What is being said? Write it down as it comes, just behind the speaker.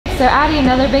so Addie,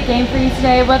 another big game for you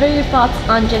today. What are your thoughts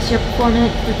on just your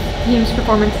performance, the team's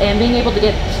performance, and being able to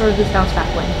get sort of this bounce back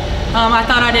win? I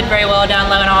thought I did very well down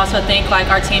low, and I also think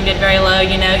like our team did very low.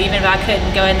 You know, even if I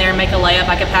couldn't go in there and make a layup,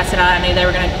 I could pass it out. I knew they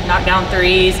were going to knock down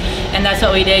threes, and that's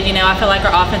what we did. You know, I feel like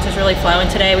our offense was really flowing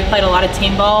today. We played a lot of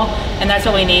team ball, and that's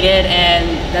what we needed, and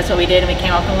that's what we did, and we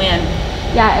came off the win.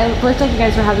 Yeah, it looked like you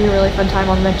guys were having a really fun time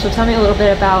on the bench. So tell me a little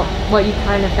bit about what you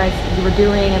were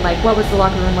doing, and like what was the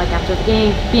locker room like after the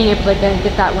game, being able to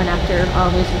get that win after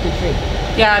losing the streak.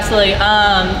 Yeah, absolutely.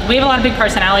 We have a lot of big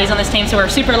personalities on this team, so we're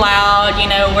super loud.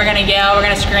 You know, we're gonna yell, we're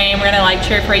gonna scream, we're gonna like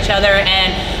cheer for each other.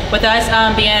 And with us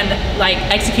being like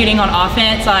executing on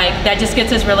offense, like that just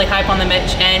gets us really hype on the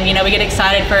bench. And you know, we get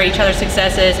excited for each other's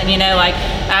successes. And you know, like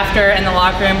after in the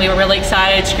locker room, we were really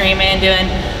excited, screaming,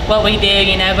 doing what we do.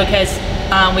 You know, because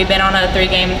we've been on a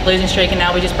 3-game losing streak, and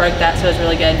now we just broke that, so it's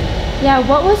really good. Yeah,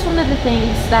 what was one of the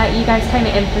things that you guys kind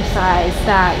of emphasized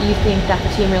that you think that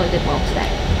the team really did well today?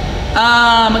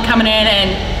 Coming in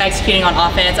and executing on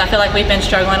offense. I feel like we've been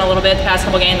struggling a little bit the past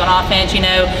couple games on offense. You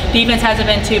know, defense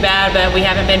hasn't been too bad, but we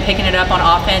haven't been picking it up on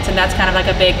offense, and that's kind of like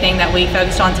a big thing that we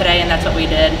focused on today, and that's what we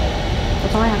did.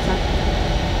 That's all I have,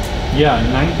 Seth. Yeah,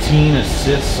 19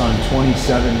 assists on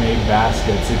 27 made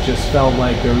baskets. It just felt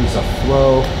like there was a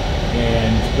flow,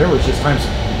 and there was just times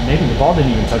maybe the ball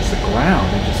didn't even touch the ground.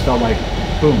 It just felt like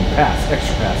boom, pass,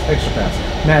 extra pass, extra pass.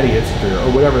 Maddie hits it, or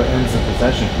whatever ends the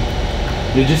possession.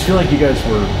 Did you just feel like you guys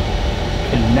were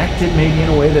connected maybe in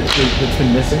a way that's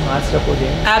been missing last couple of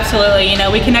games? Absolutely. You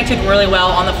know, we connected really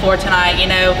well on the floor tonight. You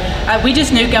know, we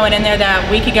just knew going in there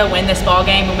that we could go win this ball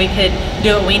game, and we could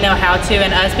do what we know how to,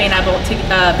 and us being able to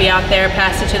be out there,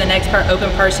 pass it to the next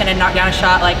open person and knock down a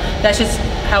shot, like that's just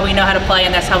how we know how to play,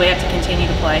 and that's how we have to continue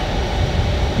to play.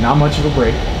 Not much of a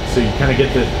break, so you kind of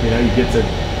get to, you know, you get to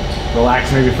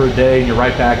relax maybe for a day, and you're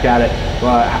right back at it.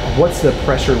 What's the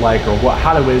pressure like, or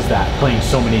how is that playing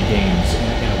so many games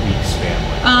in a week span?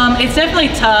 It's definitely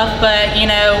tough, but you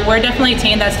know, we're definitely a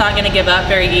team that's not going to give up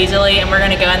very easily, and we're going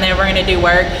to go in there, we're going to do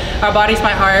work. Our bodies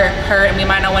might hurt, and we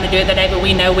might not want to do it that day, but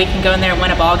we know we can go in there and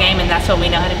win a ball game, and that's what we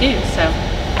know how to do. So,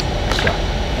 Nice job.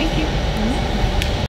 Thank you.